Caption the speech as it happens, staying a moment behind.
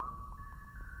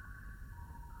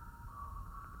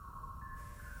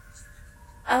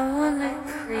I wanna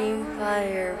cream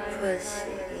fire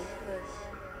pussy.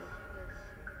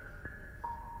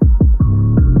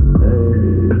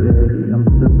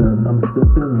 I'm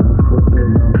flipping,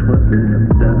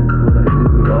 that's what I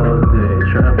do all day,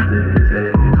 trap days,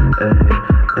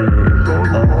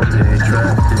 all day,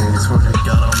 trap days, swear to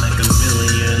God I'll make a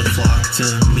million, flock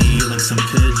to me like some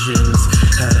pigeons,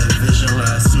 had a vision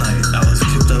last night, I was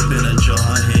kicked up in a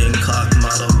giant clock,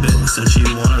 model bitch, said she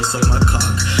wanna suck my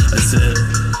cock, I said,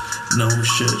 no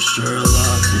shit,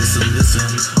 Sherlock, listen,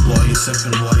 why you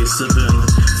sippin', why you sippin',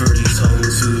 for these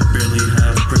hoes who barely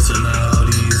have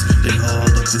personalities, they all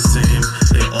look the same,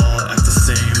 they all act the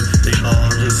same, they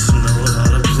all just know how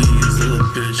to please, little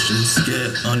bitches,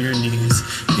 get on your knees,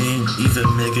 ain't even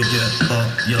make it yet, oh,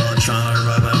 y'all tryna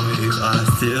ride my wave, I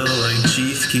feel like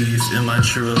Chief Keef in my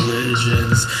true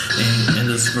religions, ain't in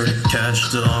this for the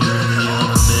cash, though I'm really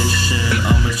on a mission,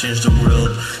 I'ma change the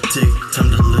world, take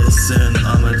time to listen,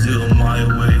 I'ma do it my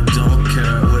way, don't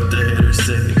care what the haters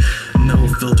say, no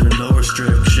filter, no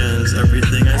restrictions,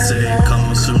 everything I say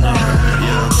comes from the heart,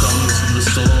 yeah, comes from the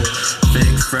soul,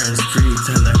 fake friends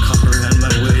pretend that comprehend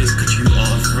my ways, cut you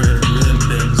off red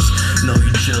ribbons, no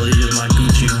you jelly in my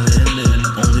Gucci linen,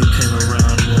 only came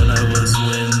around when I was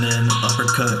winning,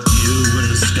 uppercut you in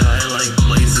the sky like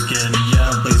blaze again,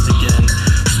 yeah, blaze again,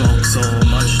 smoke so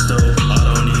much dope, I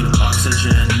don't need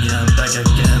oxygen, yeah, I'm back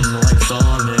again like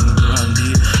Solomon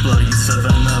Grundy, bloody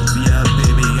 7-Up, yeah,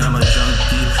 baby, I'm a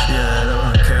junkie, yeah, I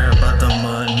don't care about the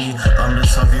money, I'm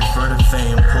just hungry for the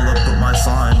fame, pull up with my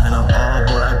sign and I'm all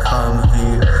black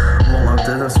Humvee, won't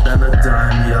have to spend a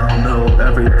dime, y'all know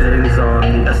everything's on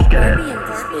me, let's get it.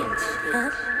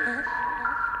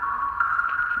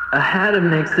 I had to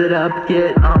mix it up,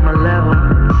 get on my level,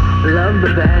 love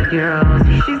the bad girls,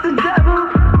 she's the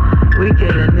devil, we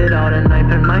get in it all tonight,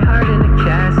 put my heart in a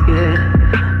casket,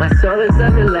 my soul is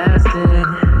everlasting,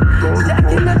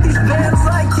 stacking up these bands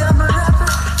like I'm a rapper,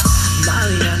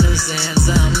 Molly on those hands,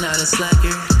 I'm not a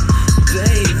slacker,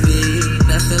 baby,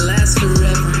 nothing lasts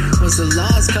forever, was a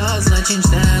lost cause and I changed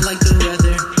that like the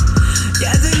weather,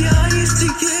 yeah they all used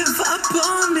to give up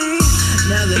on me,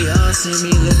 now they all see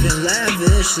me living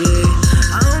lavishly,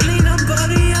 I don't need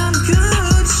nobody, I'm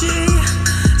Gucci,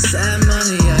 sad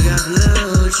money, I got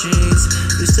blue cheese,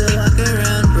 used to walk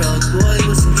around broke boy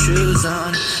with some shoes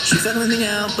on, she fucked with me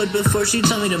out, but before she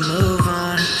told me to move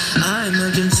on, I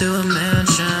moved into a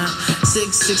mansion,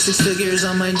 six figures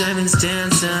on my diamonds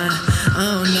dancing,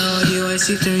 oh no, you I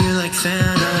see through you like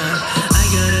Phantom, I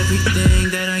got everything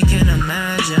that I can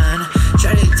imagine,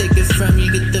 try to take it from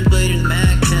you, get the blade and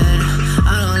Mac 10,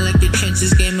 I don't like your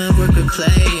chances, game of work we're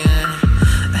playing,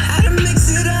 I had to mix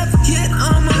it up, get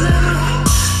on my level,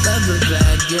 love the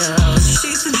bad girls,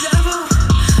 she's the devil,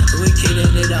 we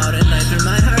kidding it all tonight, through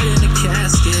my heart in a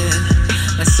casket,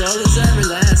 my soul is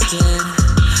everlasting,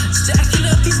 stacking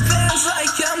up these bands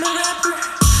like I'm a rapper,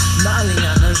 Molly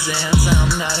on those hands,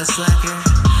 I'm not a slacker.